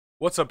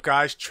What's up,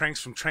 guys? Tranks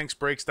from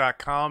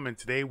tranksBREAKS.com, and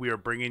today we are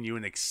bringing you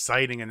an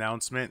exciting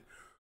announcement.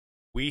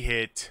 We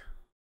hit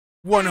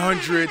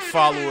 100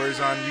 followers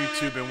on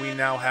YouTube, and we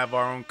now have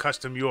our own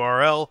custom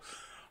URL.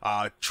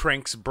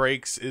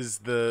 tranksBREAKS is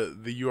the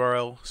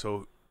URL,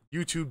 so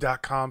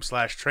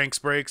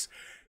youtube.com/tranksBREAKS.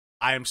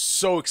 I am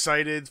so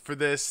excited for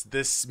this.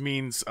 This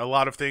means a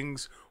lot of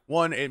things.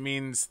 One, it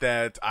means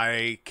that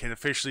I can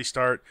officially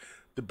start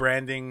the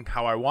branding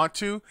how I want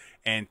to,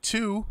 and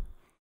two,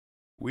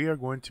 we are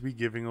going to be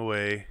giving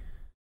away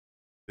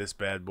this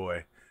bad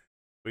boy.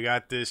 We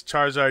got this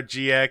Charizard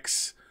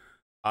GX.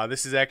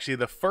 This is actually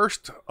the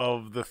first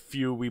of the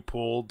few we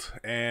pulled,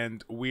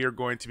 and we are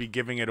going to be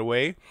giving it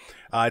away.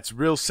 It's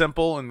real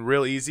simple and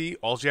real easy.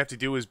 All you have to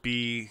do is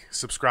be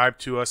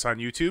subscribed to us on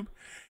YouTube,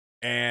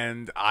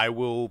 and I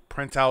will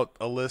print out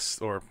a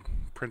list, or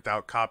print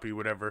out, copy,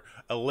 whatever,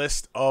 a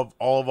list of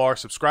all of our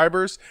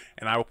subscribers,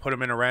 and I will put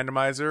them in a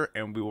randomizer,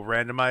 and we will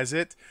randomize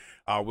it.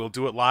 We'll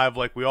do it live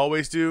like we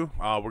always do.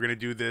 We're going to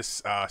do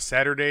this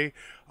Saturday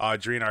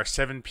during our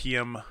 7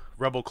 p.m.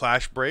 Rebel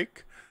Clash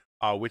break,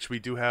 which we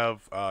do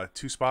have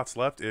 2 spots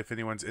left if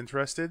anyone's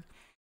interested.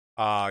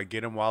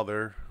 Get them while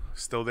they're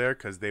still there,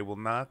 because they will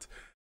not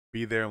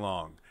be there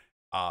long.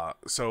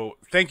 So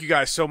thank you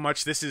guys so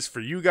much. This is for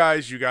you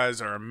guys. You guys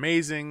are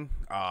amazing.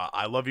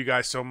 I love you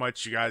guys so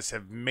much. You guys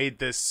have made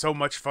this so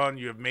much fun.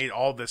 You have made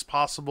all this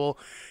possible,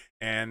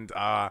 and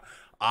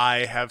I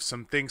have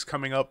some things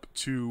coming up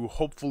to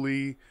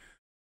hopefully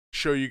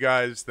show you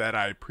guys that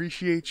I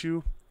appreciate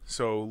you.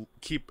 So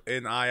keep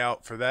an eye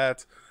out for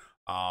that.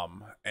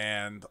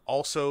 And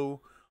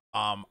also,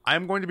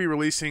 I'm going to be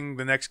releasing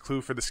the next clue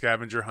for the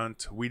scavenger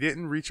hunt. We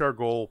didn't reach our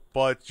goal,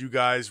 but you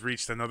guys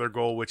reached another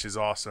goal, which is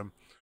awesome.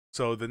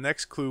 So the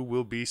next clue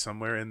will be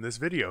somewhere in this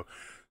video.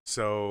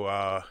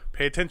 So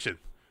pay attention.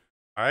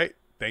 All right.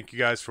 Thank you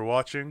guys for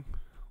watching.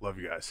 Love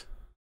you guys.